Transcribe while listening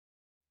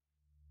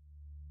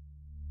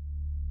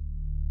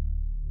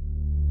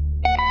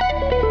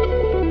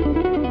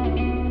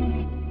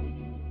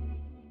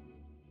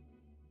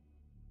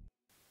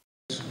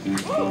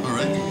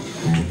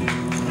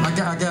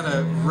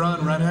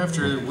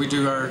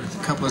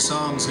start a couple of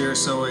songs here,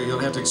 so you'll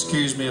have to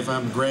excuse me if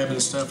I'm grabbing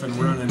stuff and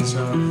running.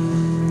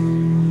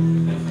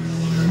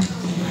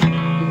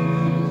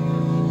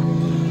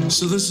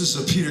 So this is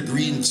a Peter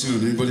Green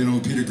tune. Anybody know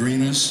who Peter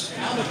Green is?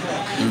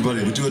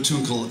 Everybody, we do a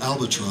tune called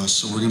Albatross.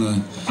 So we're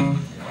gonna.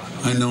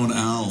 I've known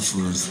Al for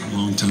a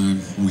long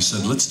time, and we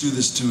said, let's do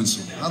this tune.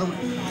 So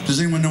does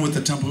anyone know what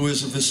the tempo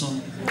is of this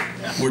song?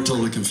 We're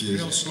totally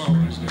confused. Real slow,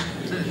 isn't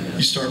it?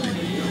 You start me.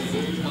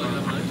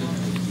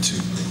 2,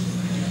 3.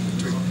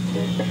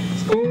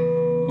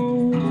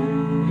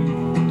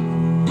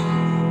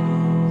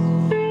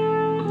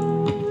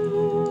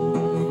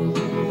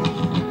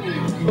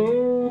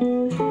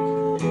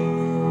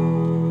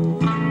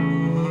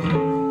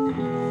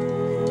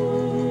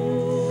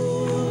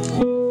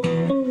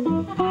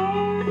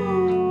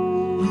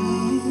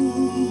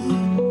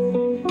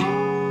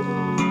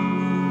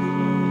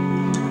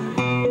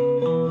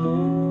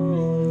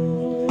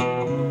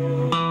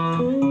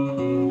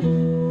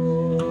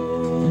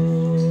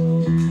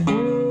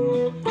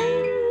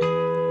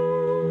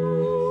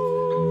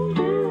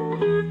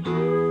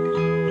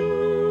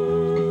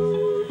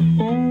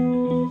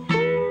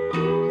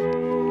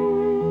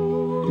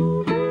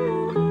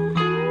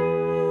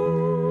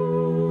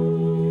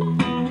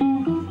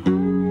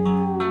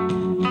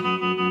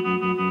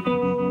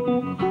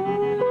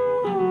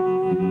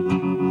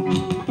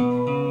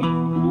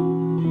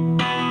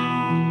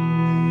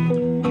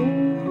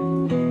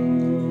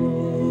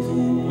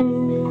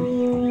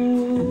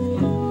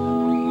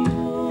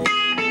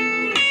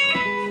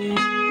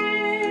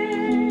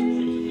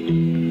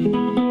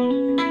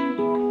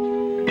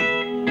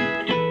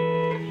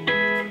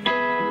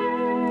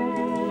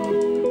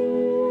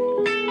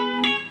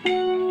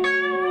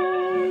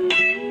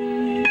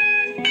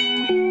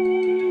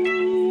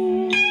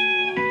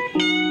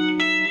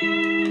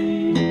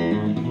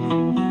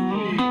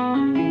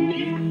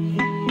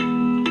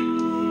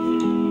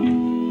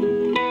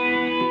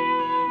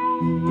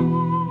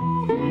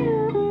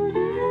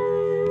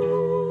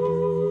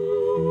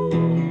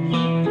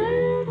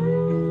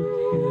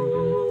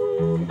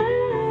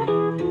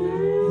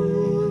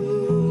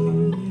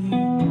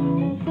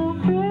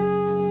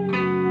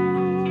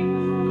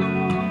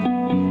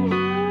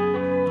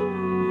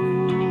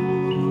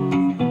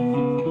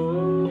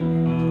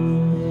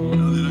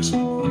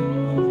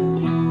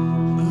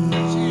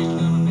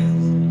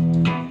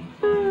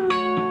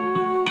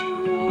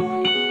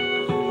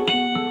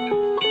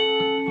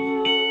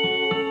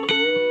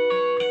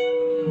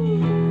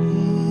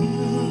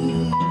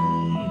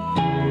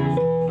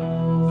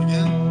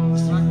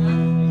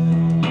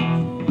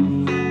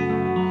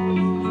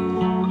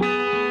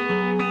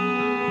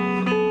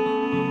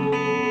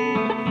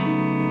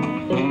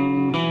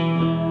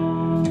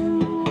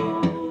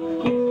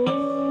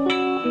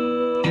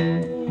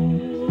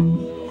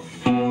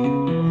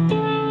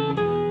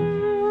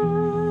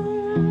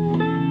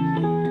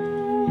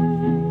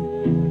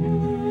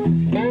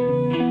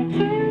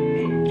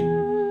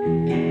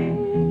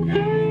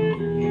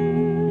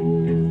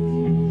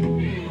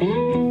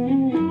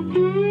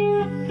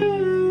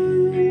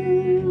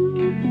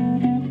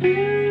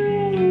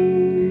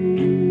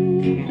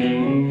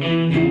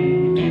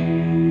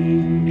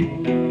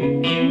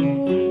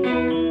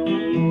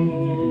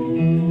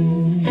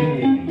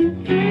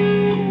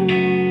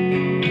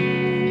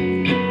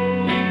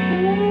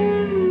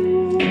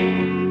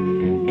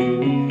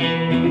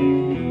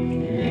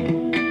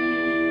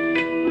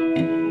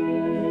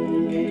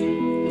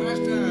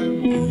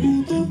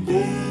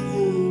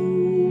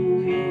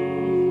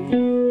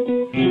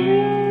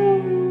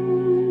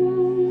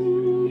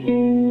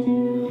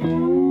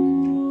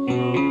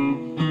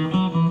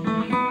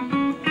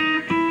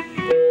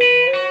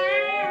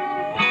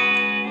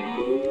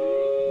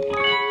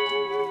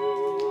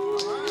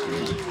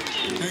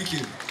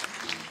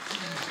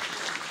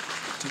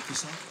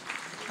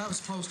 That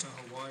was close to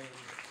Hawaiian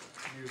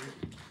music.